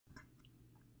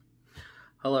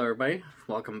Hello everybody,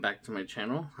 welcome back to my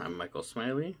channel. I'm Michael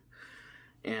Smiley,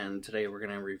 and today we're going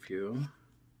to review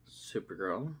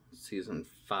Supergirl Season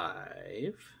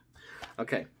 5.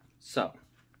 Okay, so,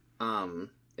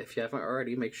 if you haven't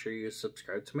already, make sure you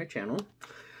subscribe to my channel.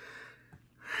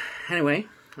 Anyway,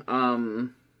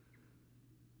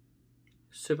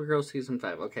 Supergirl Season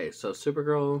 5. Okay, so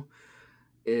Supergirl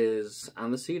is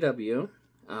on the CW.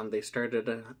 They started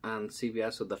on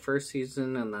CBS with the first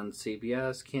season, and then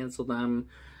CBS canceled them,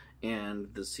 and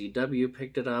the CW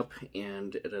picked it up,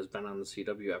 and it has been on the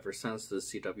CW ever since. The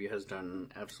CW has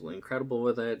done absolutely incredible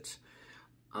with it,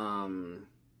 and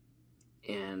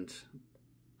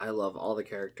I love all the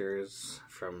characters,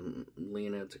 from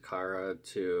Lena to Kara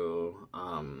to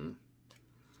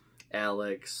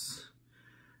Alex,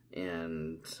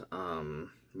 and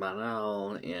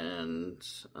Mon-El, and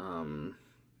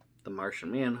the Martian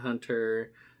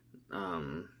Manhunter,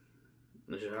 Jean,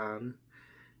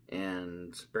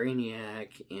 and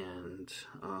Brainiac, and,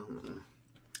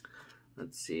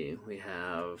 let's see, we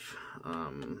have,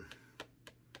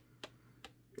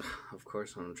 of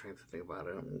course, when I'm trying to think about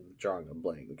it, I'm drawing a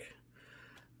blank,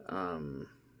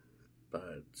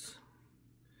 but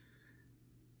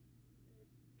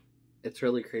it's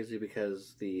really crazy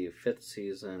because the 5th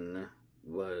season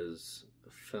was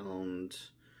filmed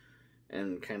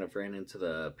and kind of ran into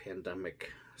the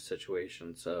pandemic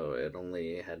situation, so it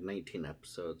only had 19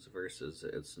 episodes versus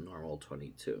its normal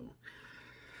 22.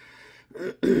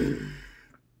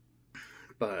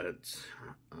 But,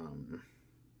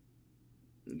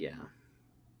 yeah.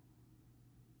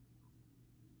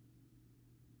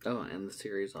 Oh, and the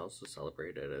series also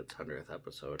celebrated its 100th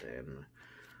episode in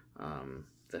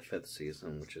the 5th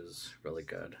season, which is really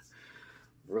good.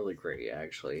 Really great,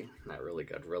 actually. Not really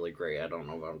good, really great. I don't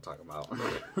know what I'm talking about.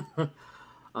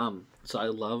 So I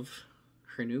love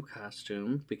her new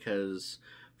costume because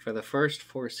for the first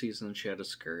 4 seasons she had a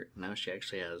skirt. Now she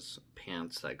actually has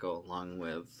pants that go along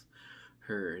with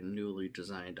her newly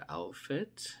designed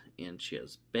outfit, and she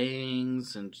has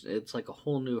bangs, and it's like a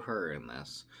whole new her in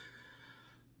this.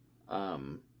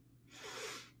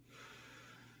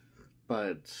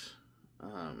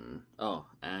 Oh,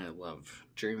 and I love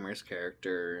Dreamer's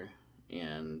character,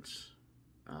 and,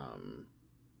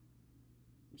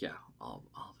 yeah, all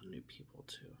the new people,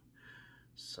 too.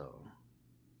 So,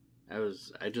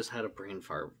 I just had a brain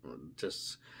fart,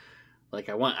 just, like,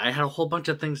 I had a whole bunch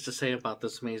of things to say about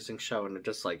this amazing show, and it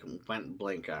just, like, went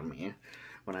blank on me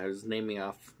when I was naming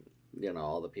off, you know,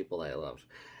 all the people that I love.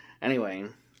 Anyway,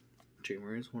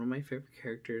 Dreamer is one of my favorite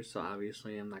characters, so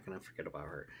obviously I'm not gonna forget about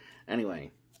her.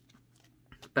 Anyway,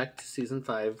 back to season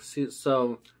 5.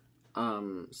 So,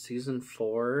 season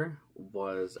 4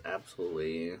 was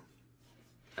absolutely...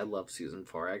 I love season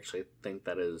 4. I actually think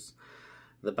that is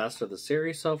the best of the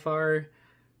series so far.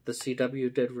 The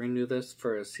CW did renew this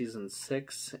for season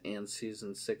 6, and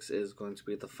season 6 is going to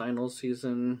be the final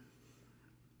season.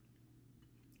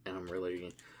 And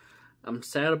I'm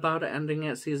sad about it ending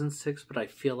at season 6, but I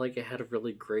feel like it had a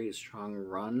really great, strong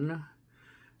run.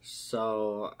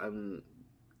 So, I'm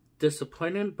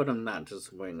disappointed, but I'm not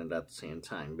disappointed at the same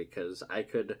time, because I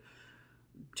could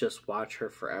just watch her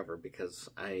forever, because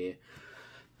I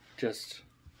just...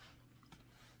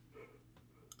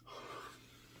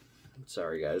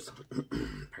 Sorry, guys.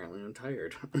 Apparently I'm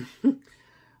tired.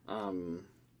 And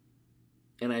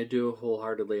I do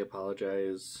wholeheartedly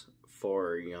apologize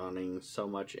for yawning so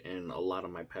much in a lot of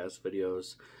my past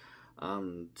videos.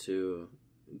 To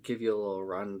give you a little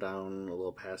rundown, a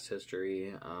little past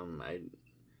history,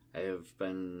 I have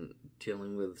been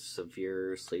dealing with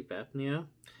severe sleep apnea,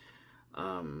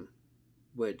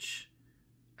 which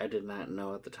I did not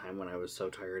know at the time when I was so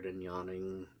tired and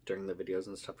yawning during the videos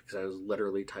and stuff, because I was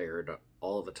literally tired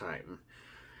all the time.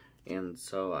 And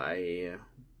so I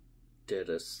did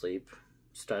a sleep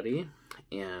study,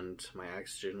 and my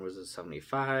oxygen was at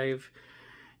 75,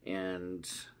 and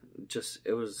just,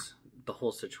 the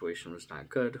whole situation was not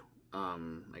good. I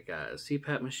got a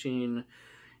CPAP machine,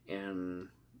 and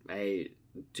I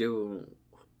do,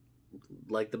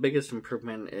 like, the biggest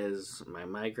improvement is my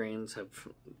migraines have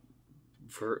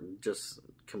just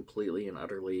completely and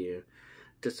utterly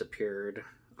disappeared,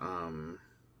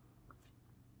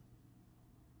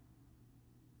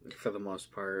 for the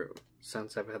most part.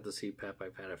 Since I've had the CPAP,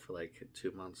 I've had it for like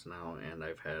 2 months now, and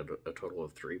I've had a total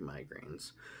of 3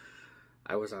 migraines.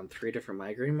 I was on 3 different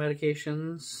migraine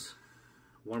medications,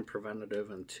 1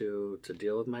 preventative and 2 to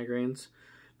deal with migraines,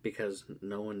 because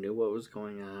no one knew what was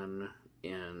going on.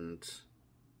 And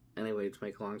anyway, to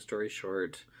make a long story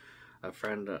short,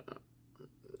 friends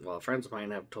of mine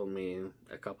have told me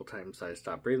a couple times I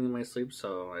stopped breathing in my sleep,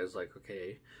 so I was like,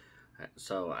 okay,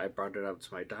 So I brought it up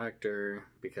to my doctor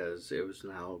because it was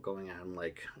now going on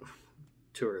like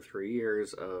 2 or 3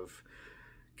 years of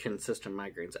consistent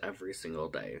migraines every single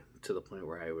day, to the point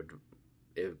where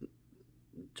it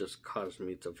just caused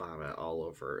me to vomit all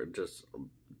over. It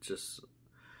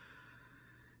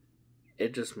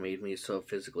just made me so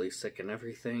physically sick and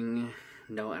everything.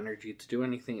 No energy to do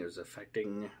anything. It was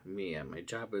affecting me at my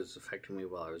job. It was affecting me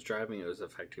while I was driving. It was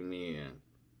affecting me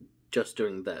just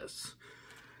doing this.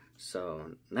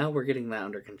 So now we're getting that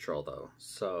under control, though.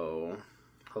 So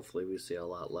hopefully we see a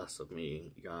lot less of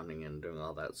me yawning and doing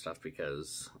all that stuff,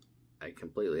 because I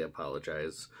completely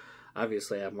apologize.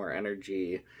 Obviously I have more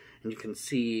energy, and you can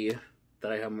see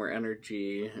that I have more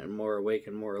energy and more awake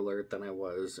and more alert than I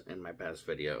was in my past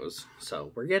videos.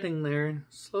 So we're getting there,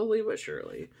 slowly but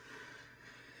surely.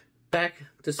 Back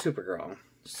to Supergirl.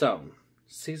 So,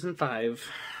 Season 5.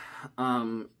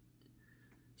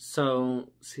 So,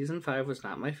 Season 5 was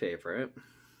not my favorite.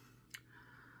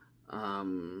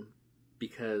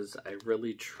 Because I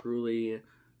really, truly...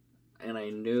 And I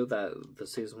knew that the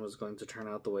season was going to turn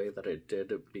out the way that it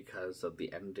did because of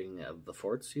the ending of the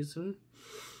 4th season.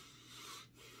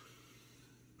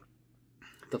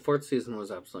 The 4th season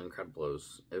was absolutely incredible.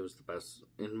 It was the best,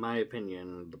 in my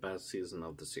opinion, the best season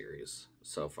of the series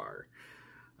so far.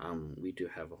 We do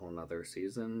have a whole nother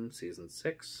season, Season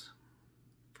 6,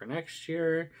 for next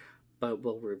year, but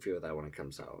we'll review that when it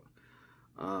comes out.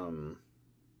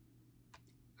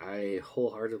 I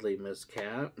wholeheartly miss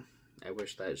Kat. I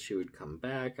wish that she would come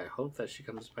back. I hope that she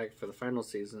comes back for the final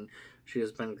season. She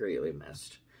has been greatly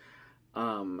missed.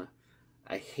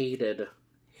 I hated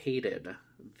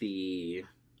the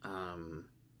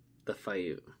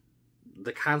fight,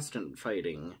 the constant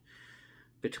fighting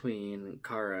between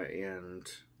Kara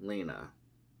and Lena,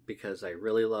 because I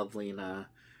really love Lena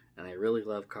and I really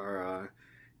love Kara,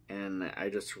 and I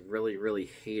just really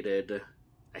hated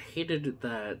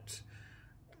that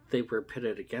they were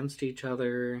pitted against each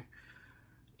other,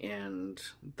 and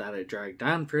that it dragged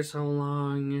on for so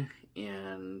long,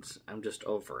 and I'm just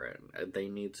over it. They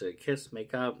need to kiss,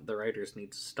 make up. The writers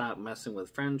need to stop messing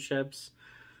with friendships,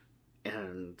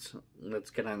 and let's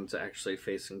get on to actually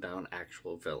facing down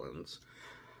actual villains.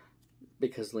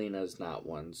 Because Lena is not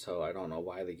one, so I don't know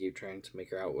why they keep trying to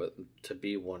make her out to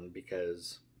be one,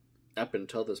 because up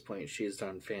until this point she's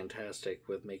done fantastic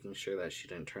with making sure that she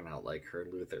didn't turn out like her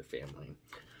Luthor family.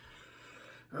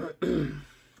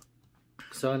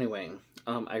 So anyway,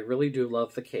 I really do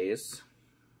love the case,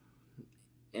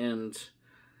 and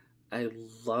I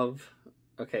love...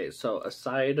 Okay, so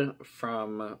aside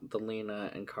from the Lena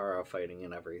and Kara fighting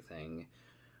and everything,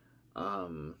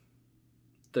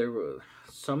 there were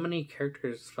so many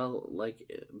characters felt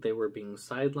like they were being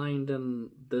sidelined in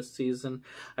this season.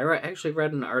 I actually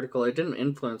read an article. It didn't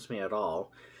influence me at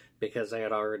all, because I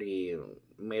had already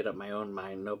made up my own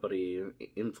mind. Nobody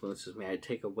influences me. I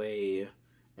take away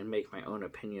and make my own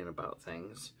opinion about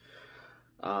things.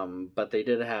 But they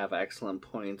did have excellent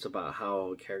points about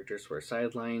how characters were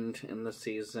sidelined in the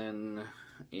season,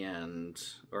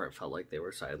 or it felt like they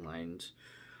were sidelined.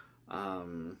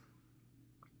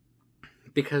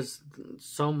 Because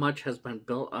so much has been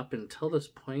built up until this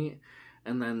point,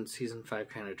 and then Season 5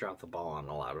 kind of dropped the ball on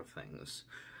a lot of things.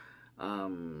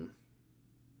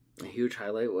 A huge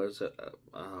highlight was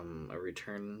a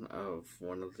return of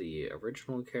one of the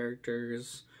original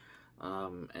characters,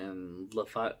 and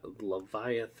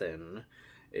Leviathan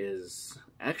is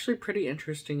actually pretty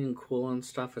interesting and cool and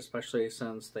stuff, especially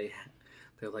since they're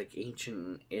like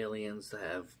ancient aliens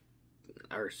that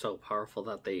are so powerful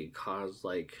that they cause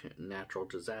like natural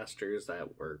disasters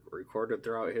that were recorded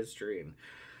throughout history, and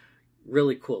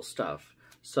really cool stuff.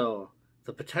 So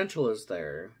the potential is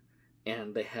there,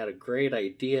 and they had a great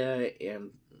idea,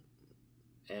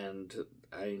 and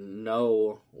I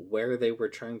know where they were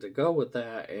trying to go with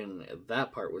that, and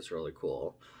that part was really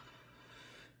cool.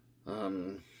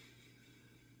 And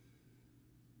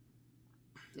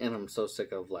I'm so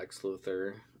sick of Lex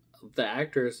Luthor. The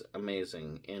actor's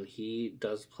amazing, and he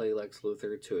does play Lex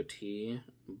Luthor to a T,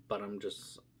 but I'm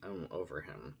over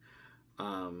him.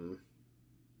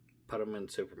 Put him in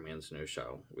Superman's new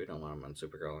show. We don't want him on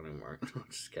Supergirl anymore.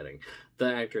 Just kidding.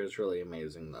 The actor is really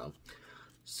amazing, though.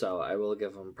 So I will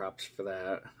give him props for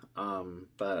that.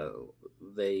 But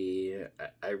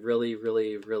I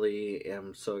really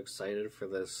am so excited for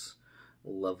this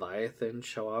Leviathan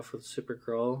show off with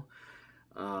Supergirl.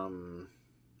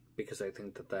 Because I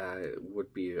think that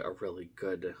would be a really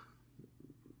good...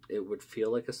 It would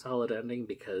feel like a solid ending,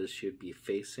 because she would be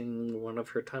facing one of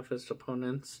her toughest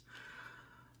opponents.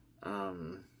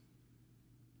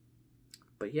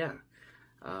 But yeah,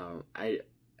 I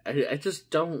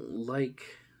just don't like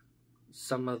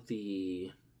some of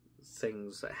the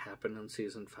things that happen in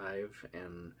season 5,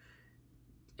 and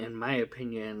in my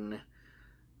opinion,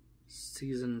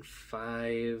 season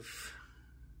 5,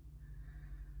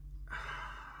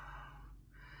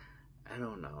 I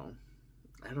don't know.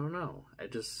 I don't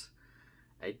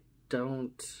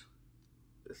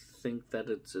think that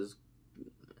it's as,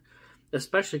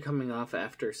 especially coming off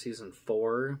after season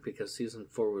 4, because season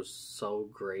 4 was so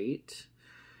great,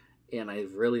 and I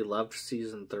really loved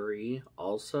season 3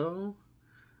 also.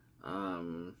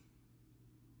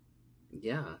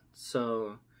 Yeah,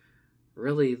 so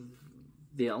really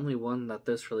the only one that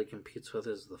this really competes with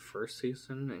is the first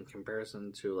season in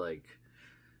comparison to, like,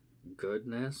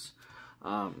 goodness.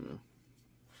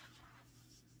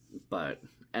 But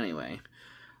anyway,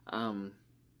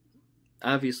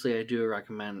 obviously I do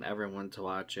recommend everyone to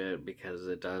watch it because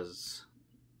it does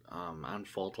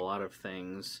unfold a lot of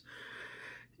things,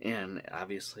 and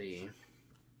obviously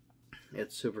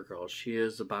it's Supergirl. She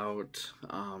is about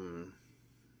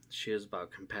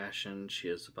compassion. She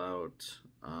is about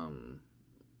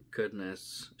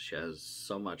goodness. She has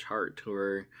so much heart to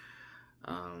her.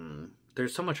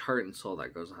 There's so much heart and soul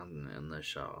that goes on in this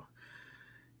show,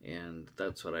 and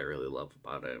that's what I really love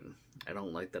about it. I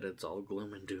don't like that it's all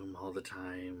gloom and doom all the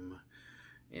time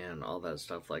and all that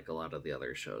stuff like a lot of the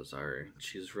other shows are.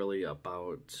 She's really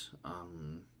about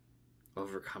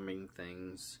overcoming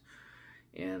things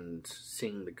and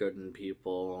seeing the good in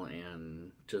people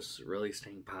and just really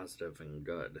staying positive and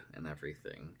good and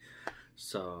everything.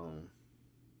 So,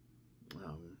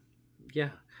 yeah.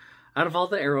 Out of all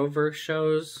the Arrowverse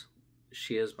shows,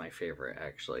 she is my favorite,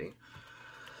 actually.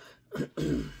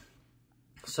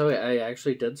 So I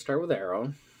actually did start with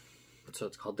Arrow. So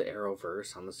it's called the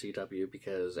Arrowverse on the CW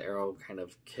because Arrow kind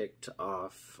of kicked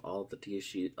off all the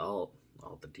DC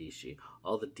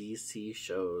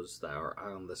shows that are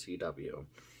on the CW.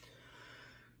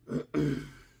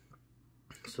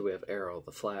 So we have Arrow,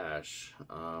 The Flash,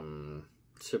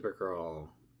 Supergirl,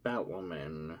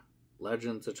 Batwoman,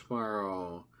 Legends of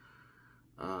Tomorrow.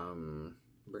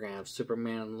 We're gonna have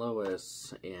Superman and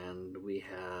Lois, and we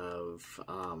have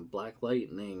Black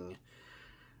Lightning.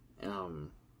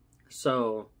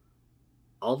 So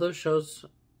all those shows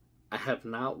I have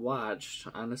not watched.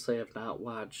 Honestly, I have not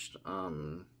watched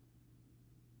The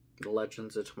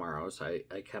Legends of Tomorrow, so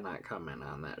I cannot comment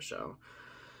on that show.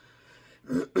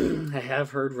 I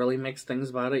have heard really mixed things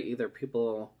about it. Either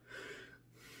people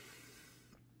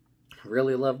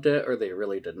really loved it or they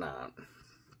really did not.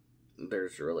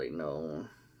 There's really no,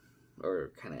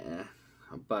 or kind of,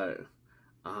 but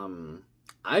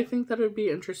I think that it would be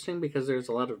interesting because there's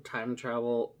a lot of time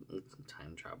travel. God,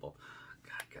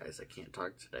 guys, I can't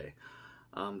talk today.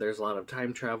 There's a lot of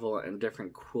time travel and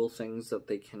different cool things that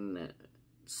they can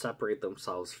separate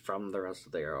themselves from the rest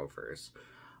of the Arrowverse.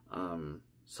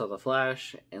 So The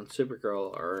Flash and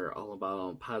Supergirl are all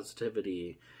about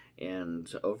positivity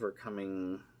and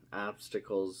overcoming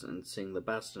obstacles and seeing the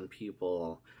best in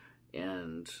people,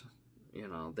 and, you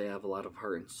know, they have a lot of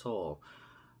heart and soul.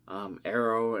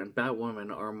 Arrow and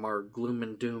Batwoman are more gloom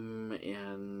and doom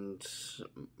and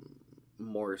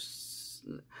more,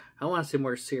 I want to say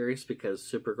more serious, because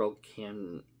Supergirl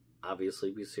can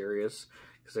obviously be serious,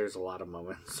 because there's a lot of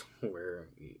moments where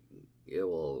it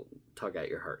will tug at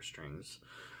your heartstrings,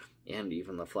 and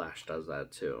even The Flash does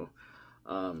that too.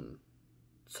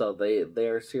 So they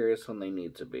are serious when they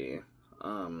need to be,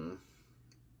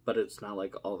 but it's not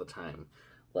like all the time.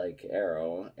 Like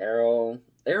Arrow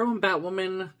and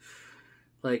Batwoman,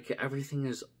 like everything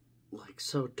is like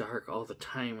so dark all the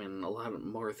time, and a lot of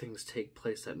more things take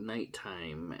place at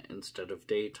nighttime instead of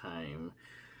daytime,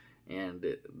 and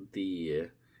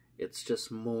it's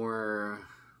just more,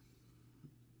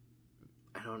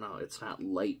 I don't know, it's not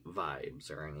light vibes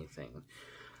or anything.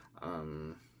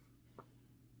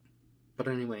 But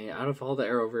anyway, out of all the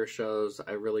Arrowverse shows,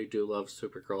 I really do love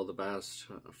Supergirl the best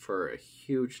for a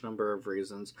huge number of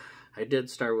reasons. I did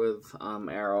start with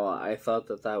Arrow. I thought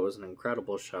that was an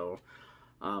incredible show,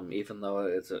 even though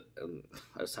it's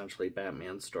essentially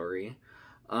Batman's story.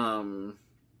 And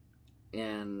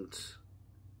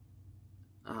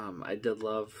I did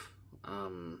love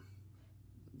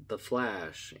The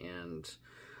Flash, and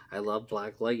I love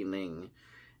Black Lightning,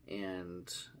 and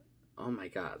oh my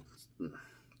god.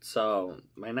 So,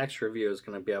 my next review is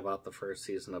going to be about the first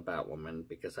season of Batwoman,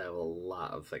 because I have a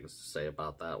lot of things to say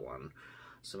about that one.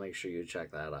 So make sure you check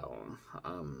that out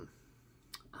on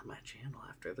my channel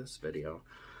after this video.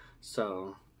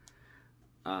 So,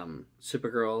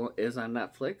 Supergirl is on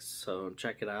Netflix, so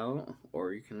check it out,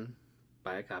 or you can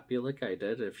buy a copy like I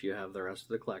did if you have the rest of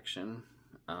the collection.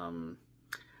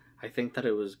 I think that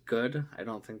it was good. I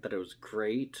don't think that it was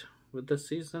great, with this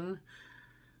season.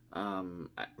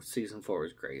 Season 4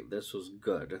 was great. This was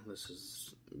good. This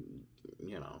is,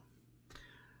 you know,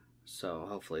 so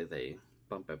hopefully they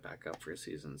bump it back up for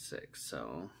season 6.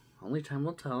 So only time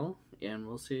will tell, and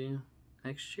we'll see you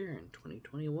next year in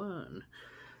 2021.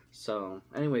 So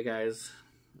anyway, guys,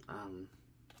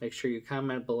 make sure you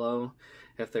comment below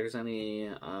if there's any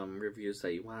reviews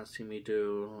that you want to see me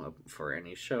do for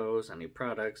any shows, any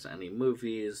products, any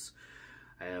movies.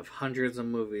 I have hundreds of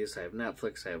movies. I have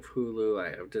Netflix, I have Hulu,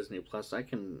 I have Disney Plus. I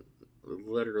can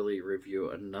literally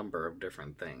review a number of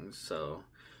different things. So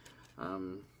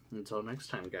until next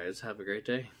time, guys, have a great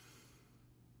day.